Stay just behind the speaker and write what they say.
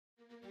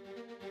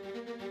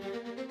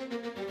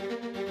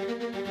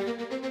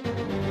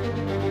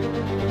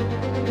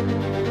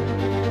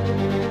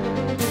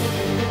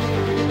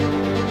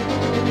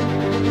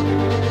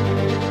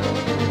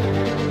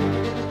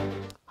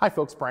Hi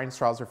folks, Bryan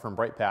Strawser from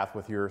Bryghtpath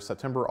with your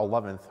September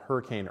 11th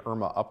Hurricane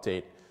Irma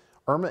update.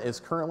 Irma is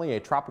currently a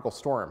tropical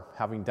storm,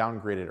 having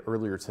downgraded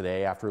earlier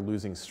today after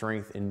losing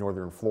strength in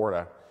northern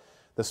Florida.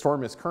 The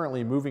storm is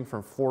currently moving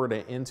from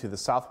Florida into the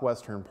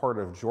southwestern part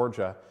of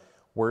Georgia,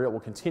 where it will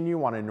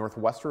continue on a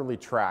northwesterly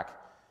track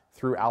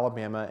through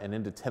Alabama and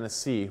into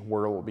Tennessee,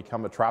 where it will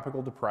become a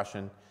tropical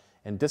depression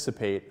and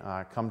dissipate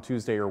come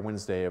Tuesday or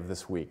Wednesday of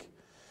this week.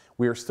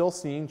 We are still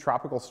seeing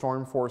tropical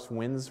storm force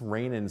winds,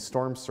 rain, and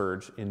storm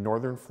surge in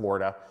northern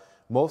Florida,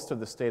 most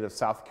of the state of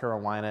South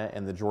Carolina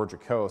and the Georgia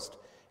coast,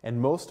 and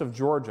most of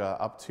Georgia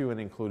up to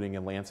and including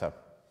Atlanta.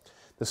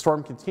 The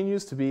storm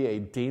continues to be a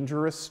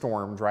dangerous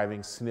storm,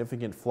 driving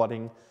significant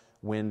flooding,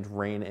 wind,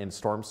 rain, and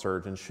storm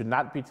surge, and should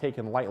not be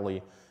taken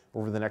lightly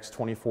over the next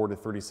 24 to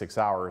 36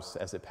 hours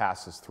as it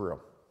passes through.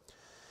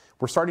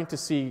 We're starting to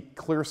see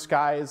clear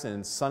skies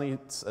and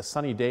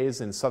sunny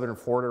days in southern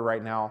Florida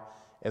right now,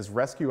 as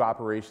rescue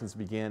operations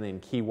begin in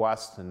Key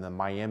West and the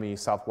Miami,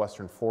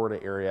 southwestern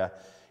Florida area.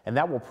 And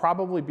that will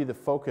probably be the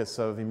focus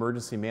of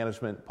emergency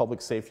management,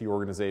 public safety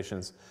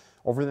organizations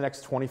over the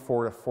next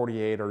 24 to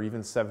 48 or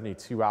even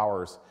 72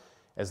 hours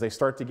as they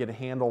start to get a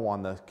handle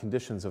on the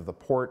conditions of the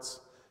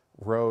ports,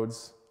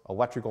 roads,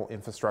 electrical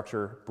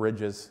infrastructure,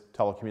 bridges,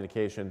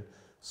 telecommunication,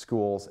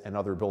 schools, and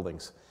other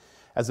buildings.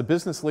 As a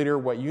business leader,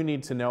 what you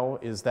need to know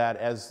is that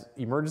as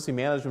emergency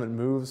management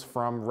moves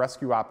from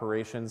rescue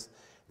operations,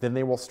 then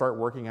they will start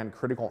working on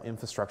critical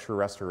infrastructure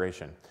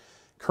restoration.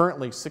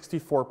 Currently,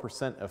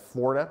 64% of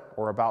Florida,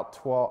 or about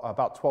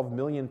 12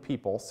 million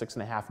people,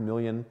 6.5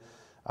 million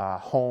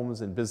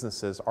homes and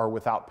businesses, are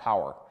without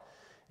power.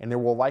 And there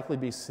will likely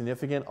be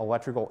significant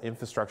electrical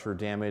infrastructure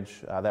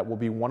damage that will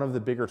be one of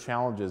the bigger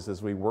challenges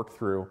as we work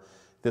through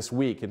this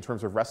week in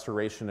terms of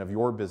restoration of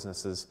your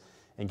businesses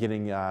and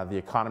getting the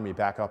economy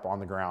back up on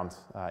the ground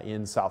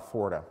in South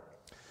Florida.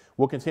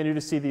 We'll continue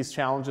to see these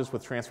challenges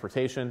with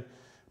transportation.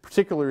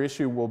 Particular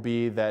issue will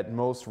be that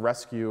most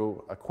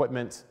rescue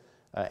equipment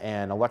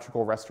and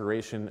electrical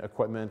restoration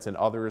equipment and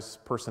others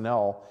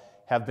personnel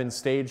have been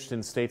staged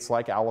in states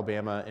like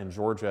Alabama and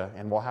Georgia,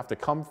 and will have to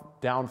come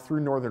down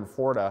through northern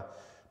Florida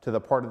to the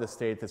part of the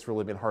state that's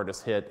really been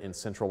hardest hit in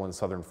central and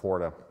southern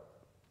Florida.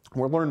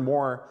 We'll learn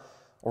more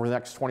over the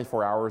next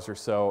 24 hours or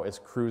so as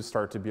crews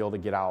start to be able to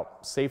get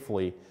out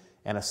safely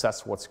and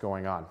assess what's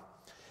going on.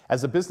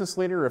 As a business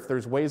leader, if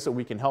there's ways that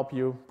we can help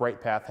you,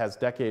 Bryghtpath has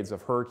decades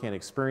of hurricane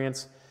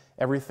experience,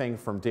 everything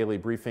from daily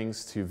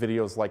briefings to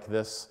videos like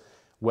this,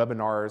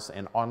 webinars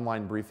and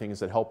online briefings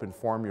that help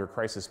inform your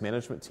crisis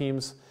management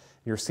teams,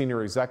 your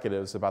senior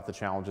executives about the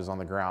challenges on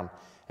the ground,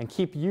 and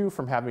keep you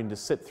from having to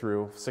sit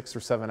through 6 or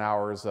 7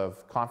 hours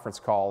of conference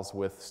calls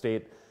with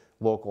state,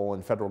 local,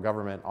 and federal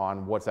government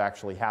on what's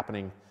actually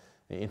happening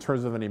in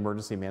terms of an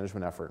emergency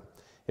management effort.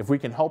 If we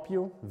can help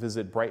you,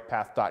 visit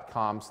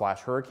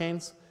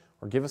bryghtpath.com/hurricanes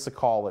or give us a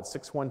call at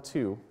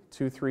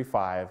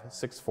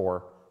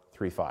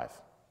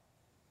 612-235-6435.